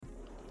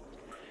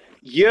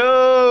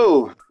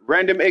Yo,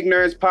 Random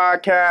Ignorance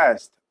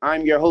Podcast.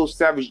 I'm your host,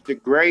 Savage the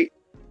Great.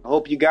 I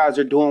hope you guys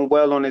are doing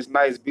well on this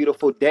nice,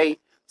 beautiful day.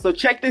 So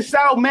check this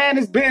out, man.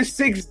 It's been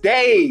 6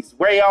 days.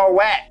 Where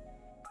y'all at?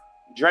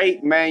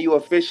 Drake, man, you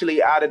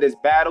officially out of this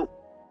battle.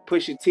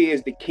 Pusha T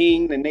is the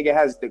king. The nigga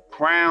has the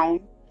crown.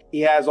 He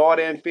has all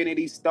the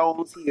Infinity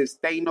Stones. He is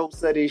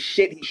Thanos of this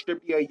shit. He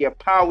stripped you of your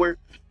power.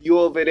 You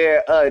over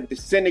there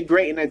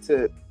disintegrating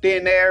into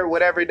thin air,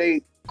 whatever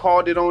they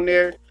called it on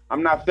there.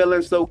 I'm not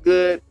feeling so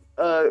good.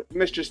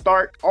 Mr.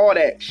 Stark, all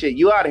that shit.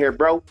 You out of here,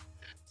 bro.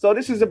 So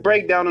this is a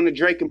breakdown on the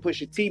Drake and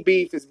Pusha T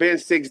beef. It's been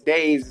 6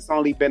 days. It's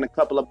only been a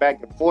couple of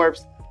back and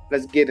forths.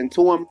 Let's get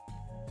into them.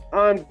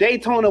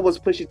 Daytona was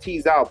Pusha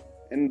T's album.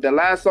 And the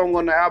last song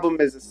on the album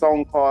is a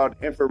song called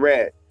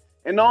Infrared.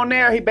 And on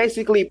there, he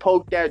basically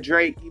poked at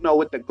Drake,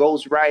 with the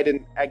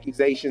ghostwriting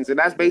accusations. And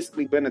that's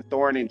basically been a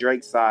thorn in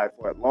Drake's side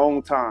for a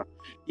long time.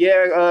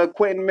 Yeah,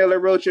 Quentin Miller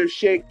wrote your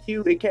shit.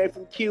 Q, it came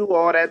from Q,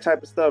 all that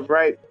type of stuff,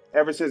 right?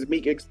 Ever since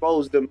Meek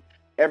exposed them,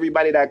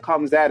 everybody that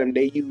comes at him,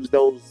 they use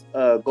those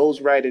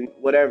ghostwriting,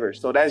 whatever.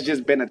 So that's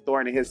just been a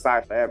thorn in his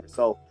side forever.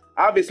 So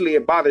obviously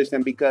it bothers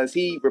him because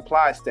he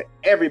replies to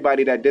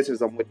everybody that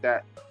disses him with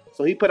that.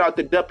 So he put out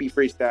the Duppy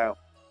freestyle.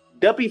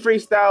 Duppy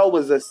freestyle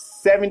was a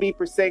 70%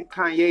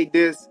 Kanye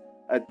diss,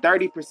 a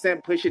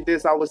 30% Pusha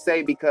diss, I would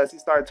say, because he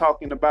started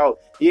talking about,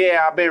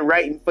 yeah, I've been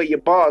writing for your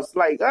boss.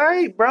 Like, all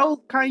right, bro,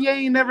 Kanye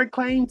ain't never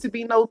claimed to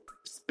be no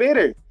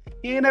spitter.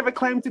 He ain't never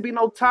claimed to be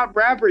no top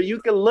rapper. You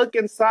can look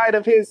inside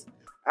of his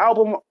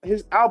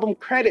album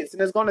credits,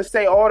 and it's gonna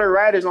say all the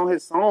writers on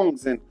his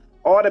songs and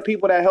all the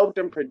people that helped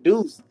him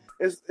produce.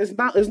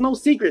 It's no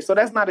secret, so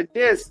that's not a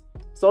diss.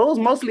 So it was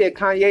mostly a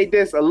Kanye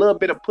diss, a little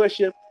bit of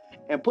Pusha.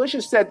 And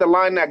Pusha said the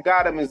line that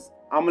got him is,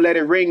 I'm gonna let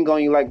it ring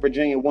on you like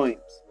Virginia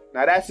Williams.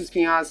 Now that's his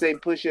fiance.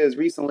 Pusha is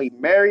recently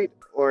married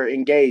or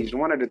engaged,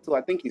 one of the two.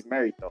 I think he's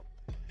married though.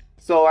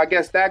 So I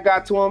guess that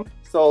got to him.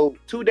 So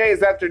 2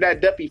 days after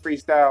that Duppy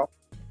freestyle,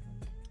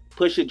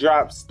 Pusha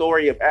dropped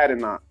Story of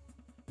Adidon.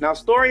 Now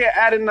Story of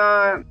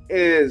Adidon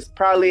is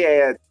probably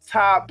a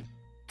top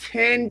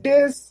 10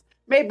 diss,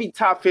 maybe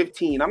top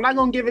 15. I'm not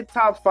gonna give it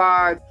top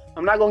 5.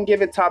 I'm not gonna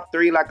give it top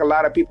 3 like a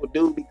lot of people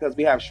do because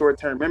we have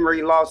short-term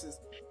memory losses.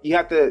 You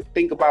have to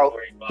think about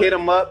Hit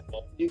 'Em Up.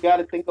 You got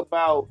to think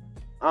about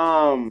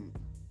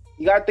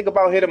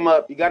Hit 'Em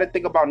Up. You got to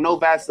think about No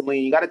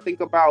Vaseline. You got to think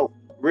about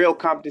Real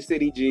Compton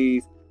City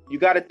G's. You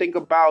got to think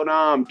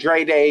about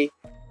Dre Day.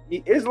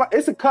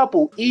 It's a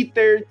couple.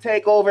 Ether,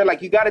 Takeover.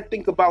 Like, you got to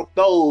think about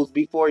those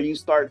before you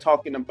start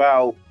talking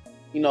about,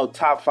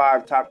 top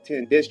 5, top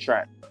 10 diss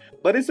track.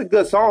 But it's a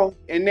good song.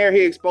 In there,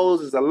 he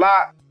exposes a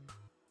lot.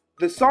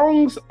 The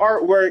song's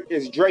artwork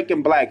is Drake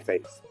in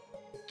blackface.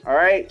 All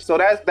right, so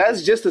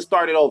that's just to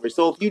start it over.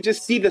 So if you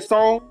just see the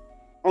song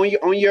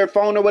on your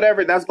phone or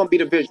whatever, that's gonna be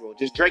the visual.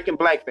 Just Drake in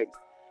blackface.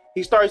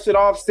 He starts it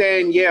off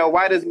saying, "Yeah,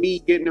 why does me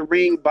getting the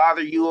ring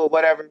bother you or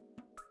whatever?"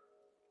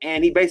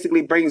 And he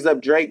basically brings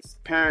up Drake's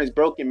parents'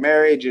 broken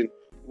marriage and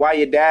why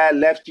your dad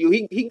left you.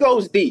 He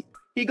goes deep.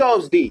 He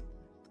goes deep,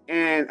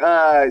 and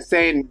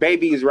saying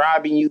baby is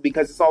robbing you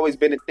because it's always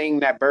been a thing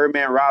that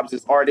Birdman robs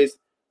his artists.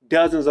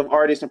 Dozens of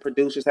artists and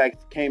producers have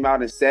came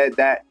out and said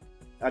that.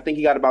 I think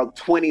he got about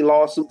 20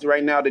 lawsuits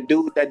right now. The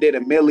dude that did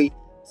a Millie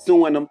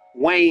suing him,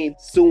 Wayne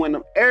suing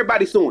him,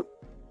 everybody suing.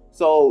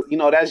 So,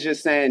 that's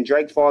just saying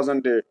Drake falls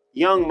under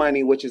Young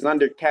Money, which is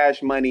under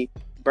Cash Money.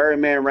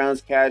 Birdman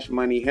runs Cash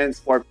Money.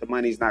 Henceforth, the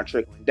money's not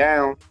trickling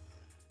down.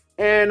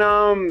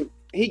 And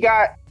he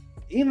got,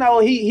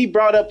 he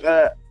brought up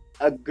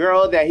a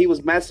girl that he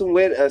was messing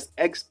with, an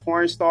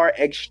ex-porn star,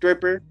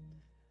 ex-stripper,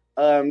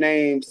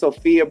 named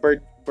Sophia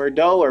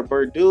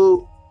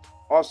Burdeau,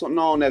 also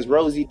known as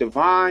Rosie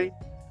Devine.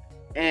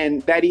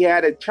 And that he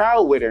had a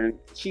child with her. And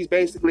she's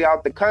basically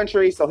out the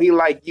country. So he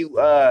like, you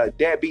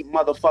deadbeat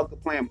motherfucker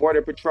playing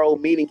Border Patrol,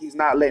 meaning he's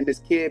not letting this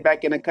kid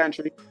back in the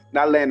country,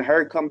 not letting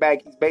her come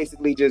back. He's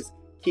basically just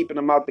keeping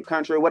him out the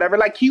country or whatever.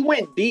 Like, he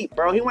went deep,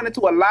 bro. He went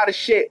into a lot of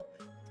shit.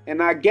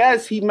 And I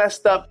guess he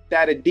messed up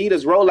that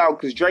Adidas rollout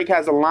because Drake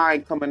has a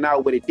line coming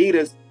out with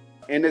Adidas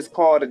and it's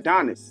called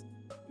Adonis.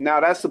 Now,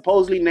 that's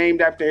supposedly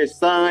named after his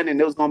son, and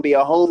it was going to be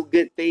a whole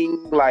good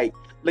thing, like,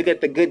 look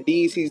at the good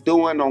deeds he's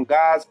doing on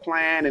God's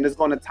plan, and it's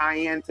going to tie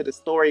into the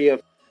story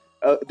of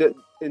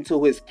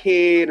into his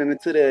kid and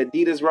into the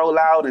Adidas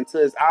rollout, into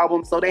his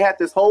album. So they had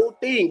this whole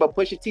thing, but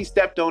Pusha T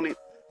stepped on it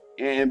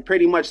and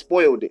pretty much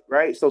spoiled it,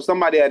 right? So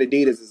somebody at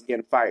Adidas is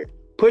getting fired.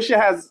 Pusha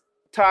has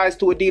ties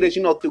to Adidas,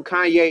 through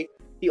Kanye.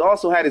 He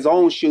also had his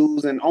own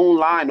shoes and own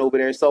line over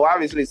there. So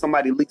obviously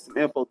somebody leaked some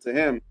info to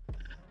him.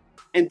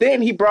 And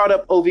then he brought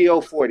up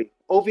OVO 40.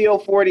 OVO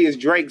 40 is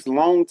Drake's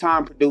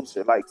longtime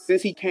producer. Like,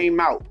 since he came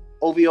out,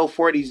 OVO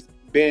 40's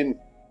been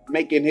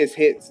making his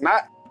hits.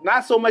 Not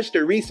so much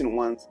the recent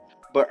ones,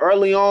 but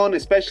early on,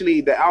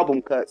 especially the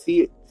album cuts,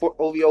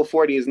 OVO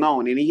 40 is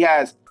known. And he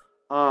has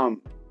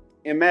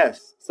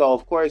MS. So,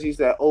 of course,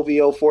 he's at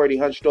OVO 40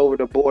 hunched over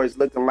the boards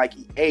looking like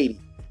he's 80.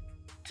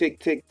 Tick,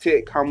 tick,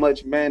 tick. How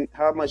much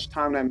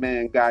time that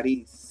man got?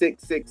 He's sick.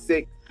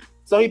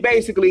 So he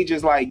basically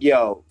just like,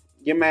 yo,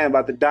 your man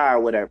about to die or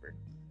whatever.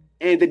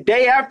 And the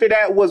day after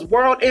that was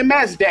World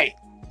MS Day.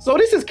 So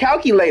this is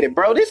calculated,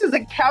 bro. This is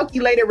a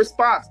calculated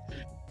response.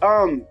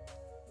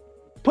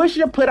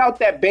 Pusha put out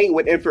that bait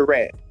with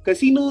Infrared because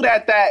he knew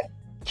that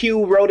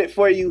Q wrote it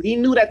for you. He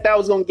knew that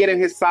was gonna get in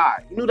his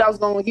side. He knew that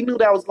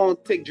was gonna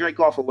tick Drake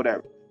off or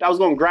whatever. That was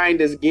gonna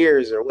grind his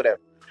gears or whatever.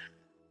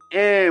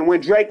 And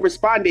when Drake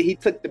responded, he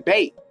took the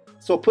bait.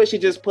 So Pusha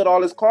just put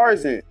all his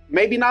cards in.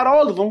 Maybe not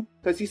all of them,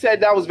 because he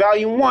said that was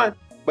volume 1,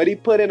 but he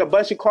put in a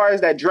bunch of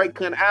cards that Drake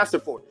couldn't answer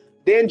for.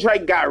 Then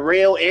Drake got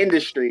real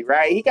industry,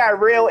 right? He got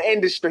real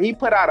industry. He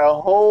put out a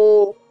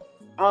whole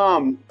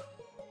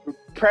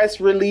press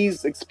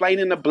release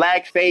explaining the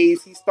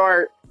blackface. He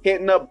started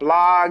hitting up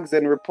blogs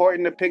and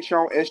reporting the picture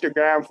on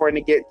Instagram for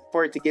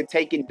it to get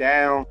taken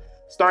down.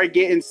 Started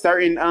getting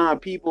certain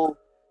people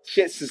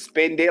shit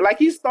suspended. Like,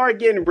 he started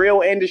getting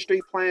real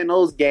industry playing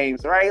those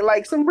games, right?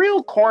 Like some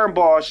real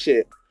cornball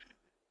shit.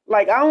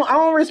 Like, I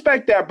don't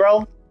respect that,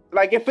 bro.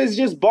 Like, if it's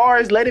just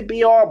bars, let it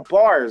be all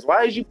bars.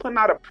 Why is you putting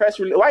out a press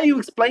release? Why are you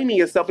explaining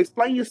yourself?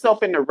 Explain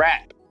yourself in the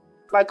rap.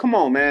 Like, come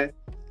on, man.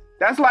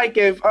 That's like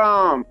if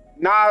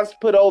Nas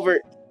put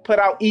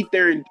out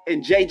Ether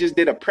and Jay just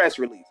did a press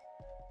release.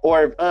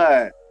 Or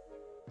if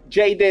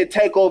Jay did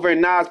Takeover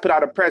and Nas put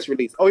out a press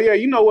release. Oh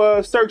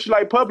yeah,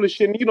 Searchlight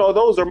Publishing,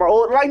 those are my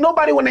old. Like,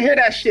 nobody want to hear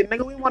that shit,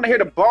 nigga. We want to hear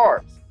the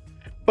bars.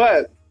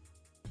 But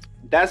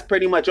that's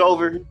pretty much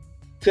over.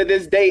 To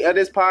this date of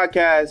this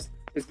podcast,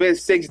 it's been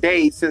 6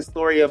 days since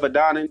Story of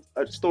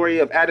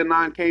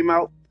Adidon came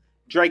out.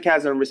 Drake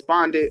hasn't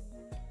responded.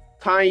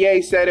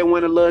 Kanye said it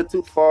went a little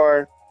too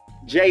far.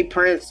 Jay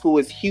Prince, who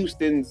is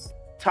Houston's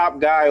top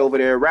guy over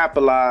there, rap a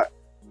lot,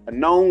 a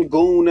known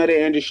goon of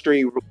the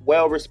industry,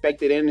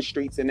 well-respected in the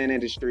streets and in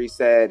industry,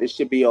 said it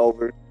should be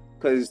over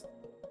because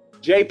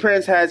Jay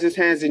Prince has his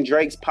hands in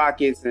Drake's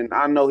pockets, and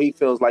I know he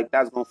feels like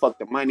that's going to fuck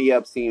the money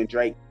up, seeing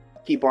Drake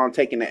keep on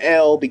taking the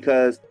L,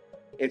 because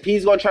if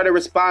he's going to try to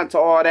respond to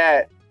all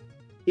that,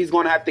 he's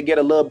going to have to get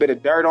a little bit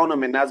of dirt on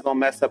him, and that's going to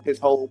mess up his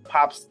whole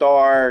pop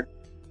star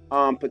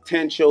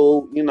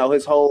potential,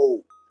 his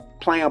whole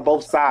playing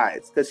both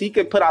sides. Because he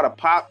could put out a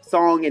pop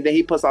song, and then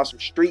he puts out some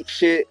street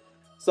shit.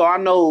 So I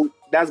know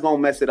that's going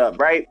to mess it up,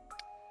 right?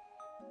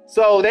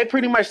 So they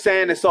pretty much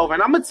saying it's over.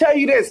 And I'm going to tell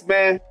you this,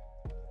 man.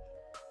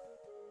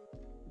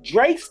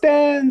 Drake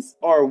stans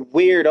are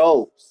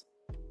weirdos.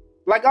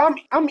 Like,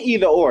 I'm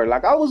either or.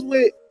 Like, I was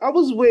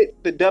with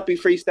the Duppy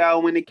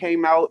freestyle when it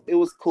came out. It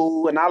was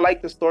cool, and I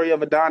like the Story of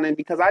Adidon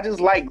because I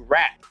just like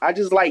rap. I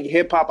just like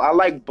hip hop. I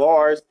like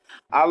bars.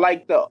 I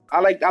like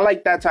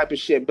that type of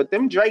shit. But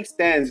them Drake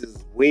stans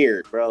is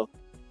weird, bro.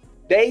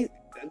 They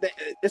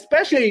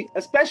especially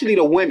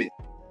the women,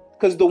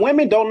 because the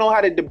women don't know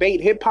how to debate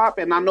hip hop,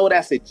 and I know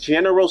that's a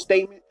general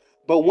statement,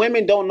 but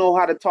women don't know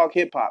how to talk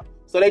hip hop.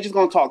 So they just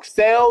gonna talk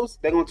sales.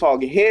 They're gonna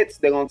talk hits.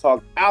 They're gonna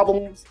talk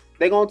albums.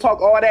 They're going to talk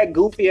all that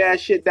goofy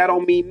ass shit that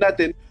don't mean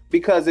nothing,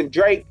 because if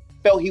Drake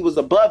felt he was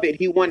above it,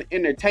 he wouldn't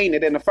entertain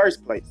it in the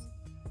first place.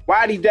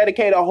 Why'd he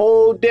dedicate a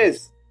whole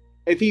diss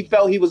if he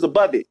felt he was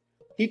above it?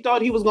 He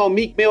thought he was going to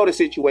Meek Mill the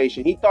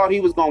situation. He thought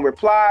he was going to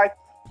reply.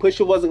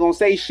 Pusha wasn't going to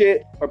say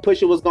shit, or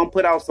Pusha was going to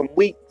put out some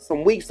weak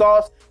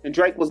sauce, and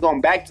Drake was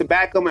going to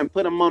back him and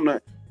put him on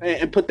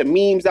and put the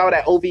memes out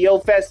at OVO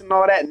Fest and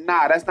all that.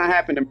 Nah, that's not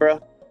happening, bro.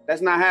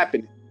 That's not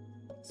happening.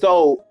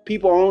 So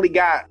people only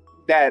got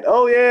that,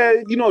 oh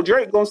yeah,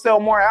 Drake gonna sell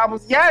more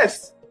albums.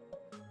 Yes.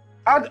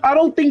 I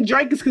don't think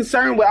Drake is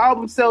concerned with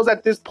album sales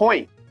at this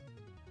point.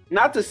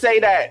 Not to say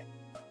that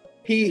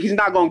he's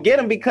not gonna get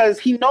them, because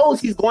he knows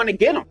he's going to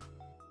get them.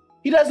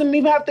 He doesn't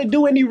even have to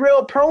do any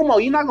real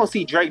promo. You're not gonna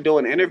see Drake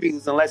doing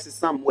interviews unless it's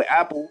something with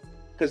Apple,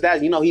 because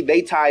that's,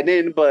 they tied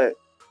in. But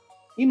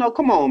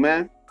come on,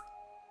 man.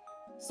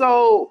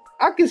 So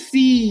I can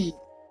see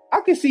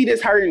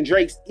this hurting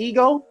Drake's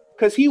ego,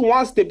 because he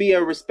wants to be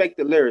a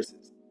respected lyricist.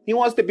 He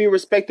wants to be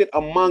respected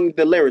among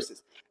the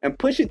lyricists. And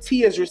Pusha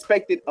T is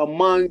respected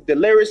among the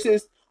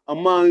lyricists,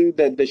 among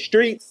the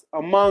streets,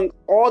 among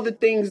all the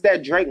things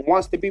that Drake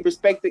wants to be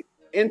respected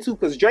into,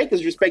 because Drake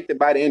is respected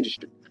by the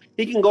industry.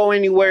 He can go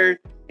anywhere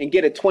and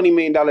get a $20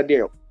 million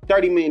deal,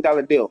 $30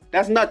 million deal.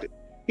 That's nothing.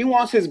 He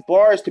wants his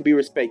bars to be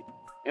respected.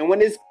 And when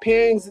his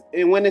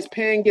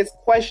pen gets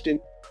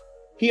questioned,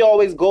 he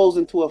always goes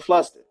into a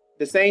fluster.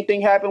 The same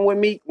thing happened with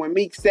Meek, when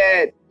Meek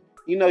said,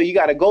 you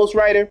got a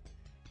ghostwriter.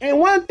 And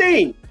one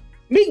thing,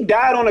 Meek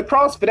died on the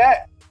cross for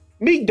that.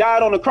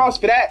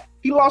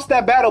 He lost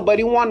that battle, but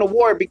he won the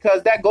war,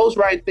 because that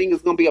ghostwriting thing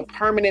is going to be a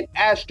permanent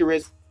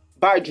asterisk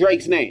by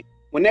Drake's name.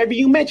 Whenever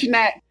you mention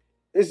that,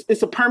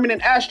 it's a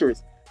permanent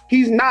asterisk.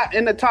 He's not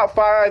in the top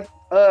 5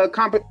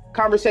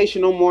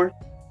 conversation no more.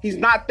 He's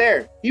not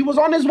there. He was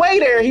on his way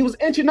there. He was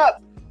inching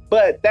up.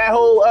 But that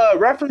whole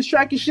reference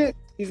track and shit,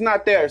 he's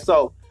not there.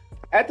 So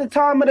at the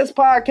time of this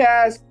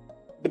podcast,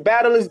 the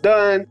battle is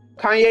done.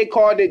 Kanye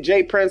called it.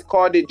 Jay Prince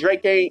called it.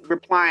 Drake ain't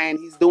replying.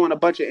 He's doing a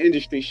bunch of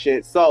industry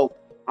shit. So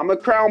I'm a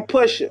crown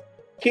Pusha.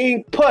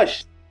 King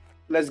Push.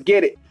 Let's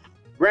get it.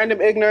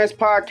 Random Ignorance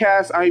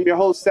Podcast. I am your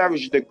host,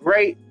 Savage the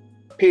Great.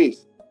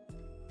 Peace.